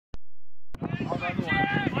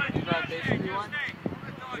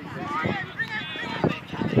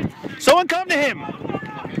Someone come to him.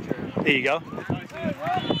 There you go.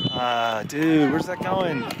 Dude, where's that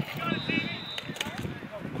going?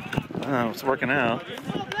 Oh, it's working out.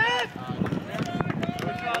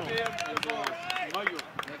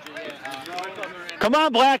 Come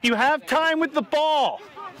on, Black, you have time with the ball.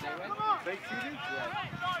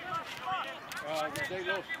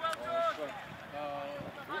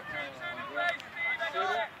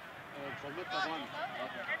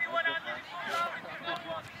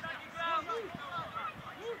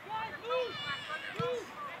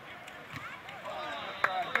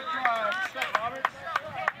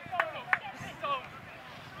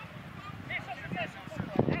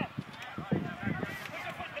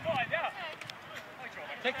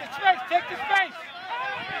 Take the space, take the space!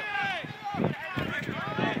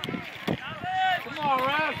 Come on,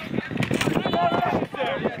 Ralph! Come on, Ralph!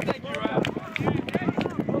 Yeah, thank you, Ralph.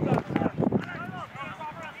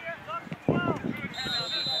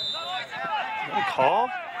 Good call.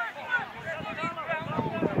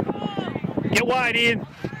 Get wide, Ian.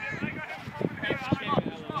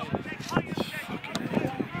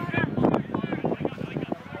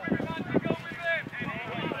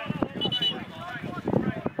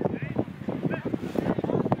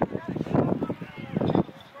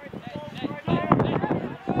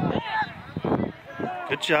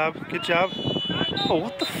 Good job, good job. Oh,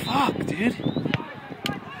 what the fuck, dude?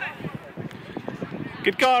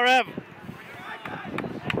 Good call, Rev.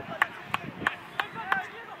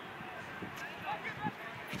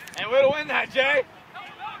 And way to win that, Jay.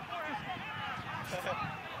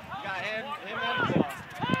 Got him and the ball.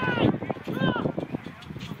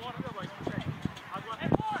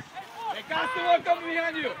 Hey, Castro, coming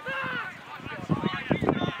behind you.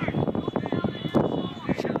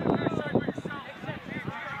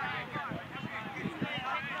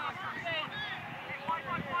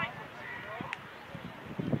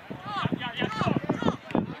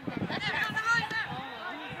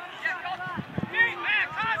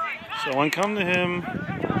 Someone come to him.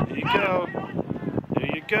 There you go.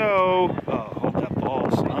 There you go. Oh, hold that ball,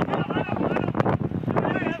 son.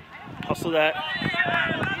 Hustle that.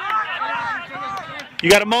 You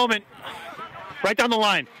got a moment. Right down the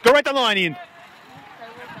line. Go right down the line, Ian.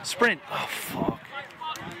 Sprint. Oh, fuck.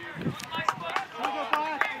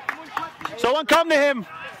 Someone come to him.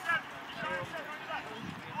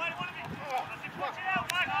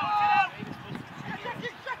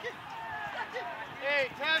 Hey,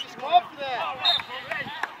 Travis, go up for that.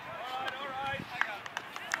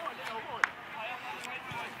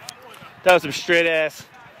 That was some straight ass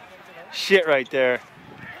shit right there.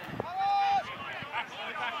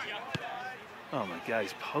 Oh my God,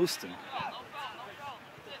 he's posting.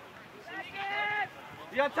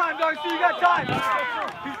 You got time, dog. See, you got time.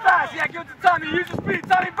 He's fast. Yeah, give it the time. He uses speed.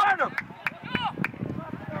 Tony, burn him.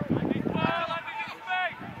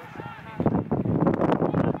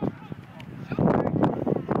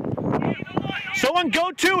 Someone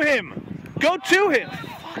go to him. Go to him.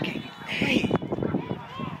 Fucking hey.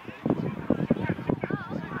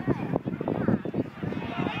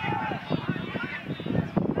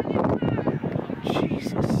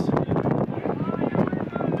 Jesus.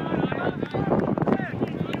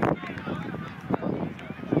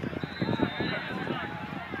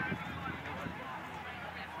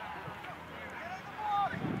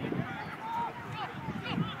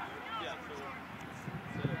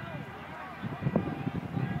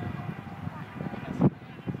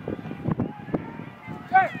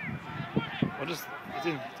 Well, just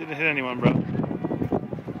didn't hit anyone, bro.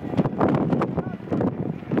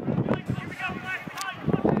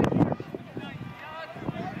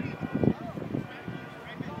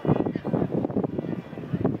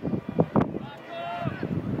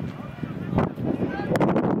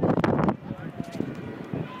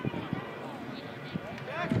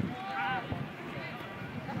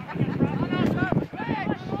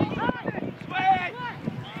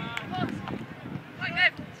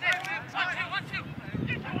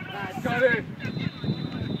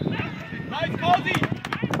 Nice, Cozy!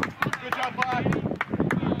 Good job, Black.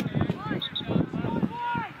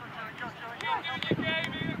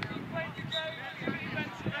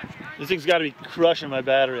 This thing's got to be crushing my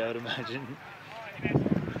battery, I would imagine.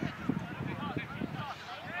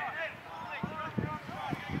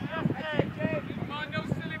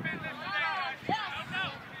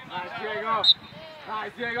 Nice, Diego.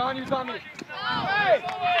 Nice, Diego. On you, Tommy. Hey!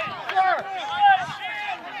 Sir!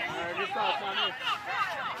 Alright, good stop, Tommy.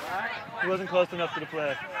 He wasn't close enough to the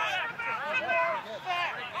play.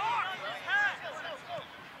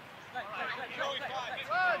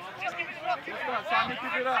 up. Simon,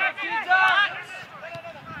 keep it up.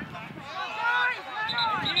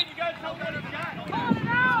 You guys don't let him go.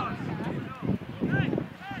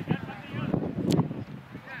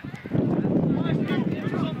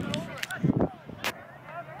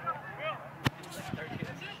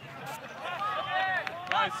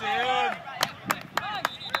 Nice, Ian.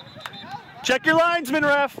 Check your linesman,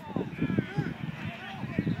 ref.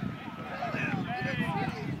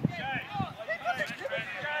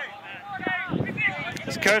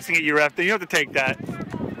 Just cursing at you, ref. You don't have to take that.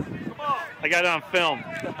 I got it on film.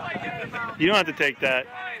 You don't have to take that.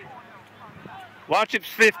 Watch it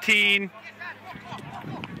 15.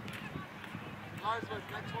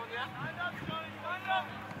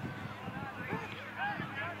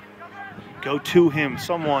 Go to him,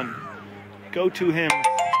 someone. Go to him.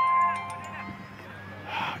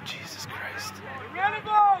 Oh, Jesus Christ.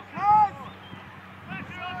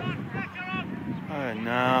 Oh,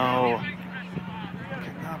 no.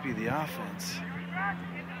 Cannot be the offense.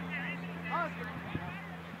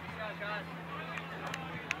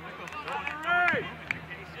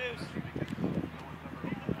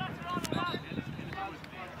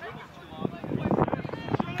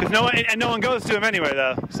 Because no one goes to him anyway,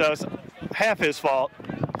 though. So it's half his fault.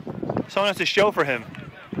 Someone has to show for him.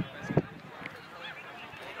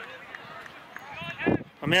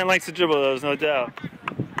 A man likes to dribble, those, no doubt.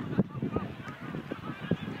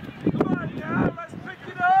 Come on, yeah, let's pick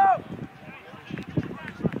it up.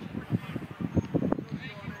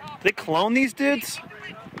 Did they clone these dudes?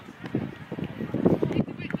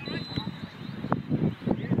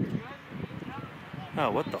 Oh,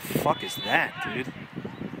 what the fuck is that, dude?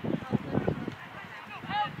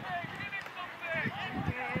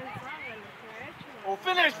 Oh,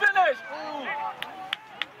 finish! Ooh.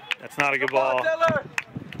 That's not a good ball.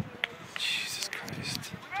 Jesus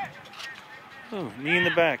Christ. Oh, knee in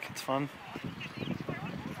the back. It's fun.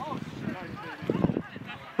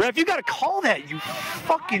 Ref, you gotta call that, you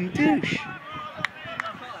fucking douche.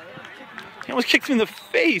 He almost kicked him in the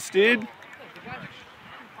face, dude.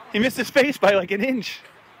 He missed his face by like an inch.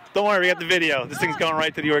 Don't worry, we got the video. This thing's going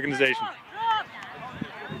right to the organization.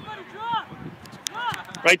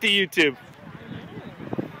 Right to YouTube.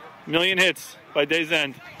 1,000,000 hits by day's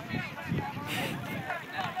end.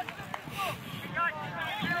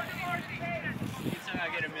 I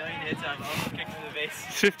get 1,000,000 hits on almost kicked in the face.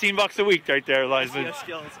 $15 a week right there, Liza. Your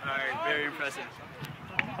skills are very impressive.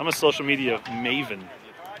 I'm a social media maven.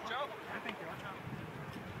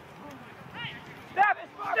 Step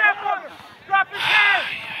on him! Drop his hand!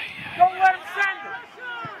 Don't let him send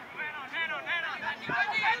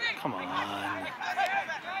it! Come on.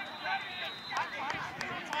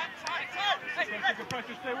 Take a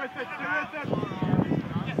pressure, stay with it,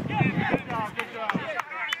 Good job.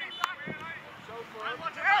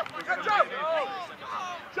 Good job!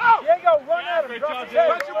 Joe! Diego, run at him!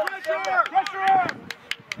 Pressure him!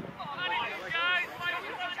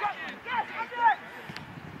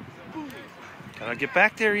 Gotta get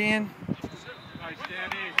back there, Ian. Nice,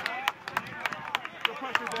 Danny. Good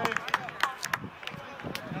pressure, Dave.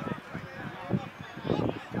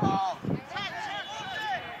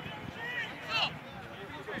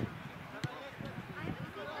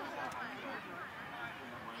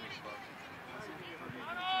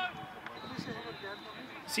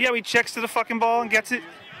 See how he checks to the fucking ball and gets it?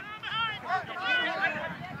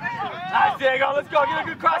 Nice, Diego. Let's go. Get a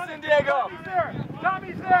good cross in, Diego.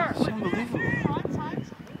 Tommy's there. It's unbelievable.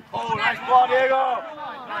 Oh, nice ball, Diego.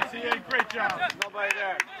 Nice, Ian. Great job. Nobody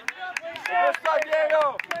there. Good start,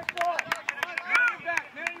 Diego.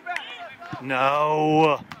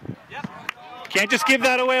 No. Can't just give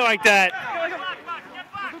that away like that.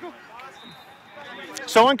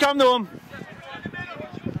 Someone come to him.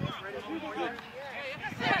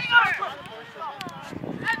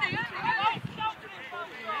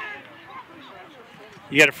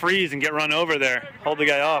 You got to freeze and get run over there. Hold the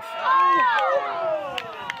guy off.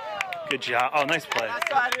 Good job. Oh, nice play.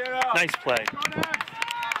 Nice play.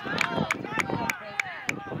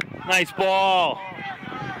 Nice ball.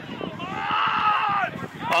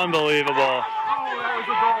 Unbelievable.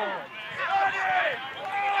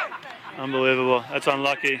 Unbelievable. That's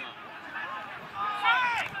unlucky.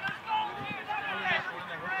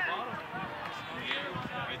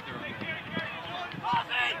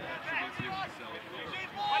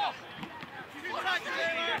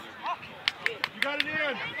 You got it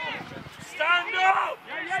in. Stand up!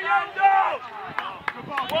 Stand up!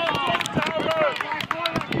 Well done, Tyler!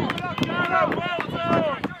 Well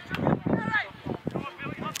done!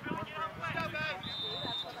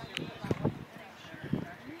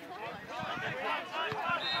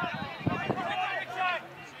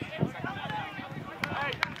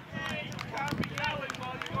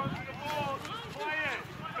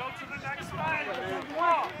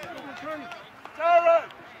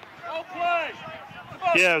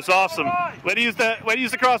 Yeah, it was awesome. Way to use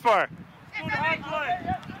the crossbar.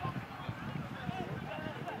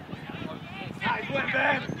 Nice win,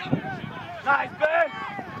 Ben. Nice, Ben.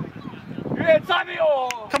 You're in, Tommy.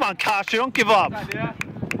 Oh. Come on, Kasha, don't give up. Good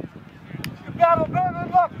battle, Ben.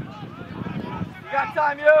 Good luck. You got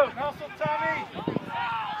time, you. Hustle, Tommy.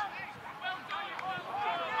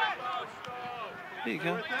 There you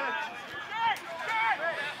go.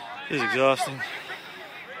 This is exhausting.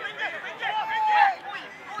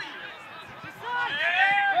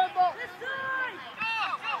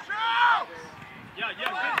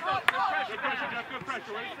 Good pressure.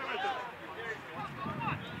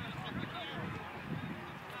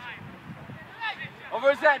 Over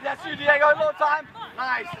his head. That's you, Diego. A little time.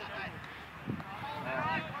 Nice.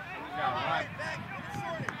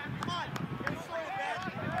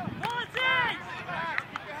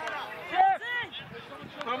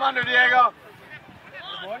 Put him under, Diego.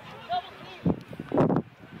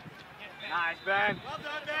 Nice, Ben. Well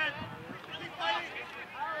done, Ben. Keep fighting.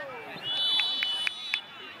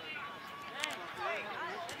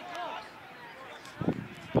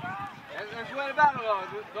 Let's win a battle,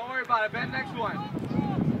 though. Don't worry about it, Ben. Next one.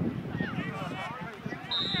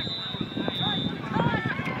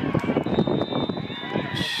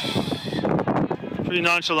 Pretty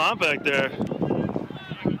nonchalant back there.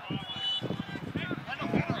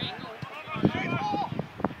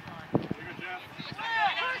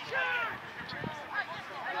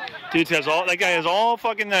 Dude that guy has all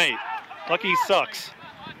fucking night. Lucky he sucks.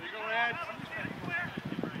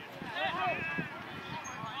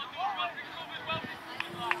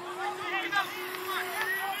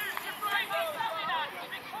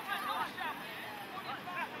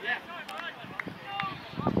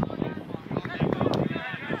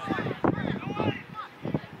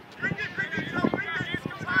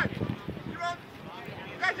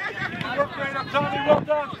 Tommy, well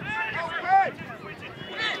done.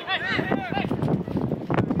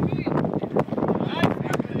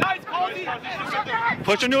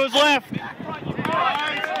 Push him to his left.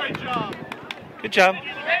 Good job.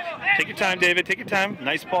 Take your time, David. Take your time.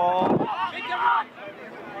 Nice ball.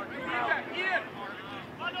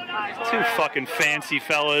 Too fucking fancy,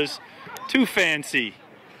 fellas. Too fancy.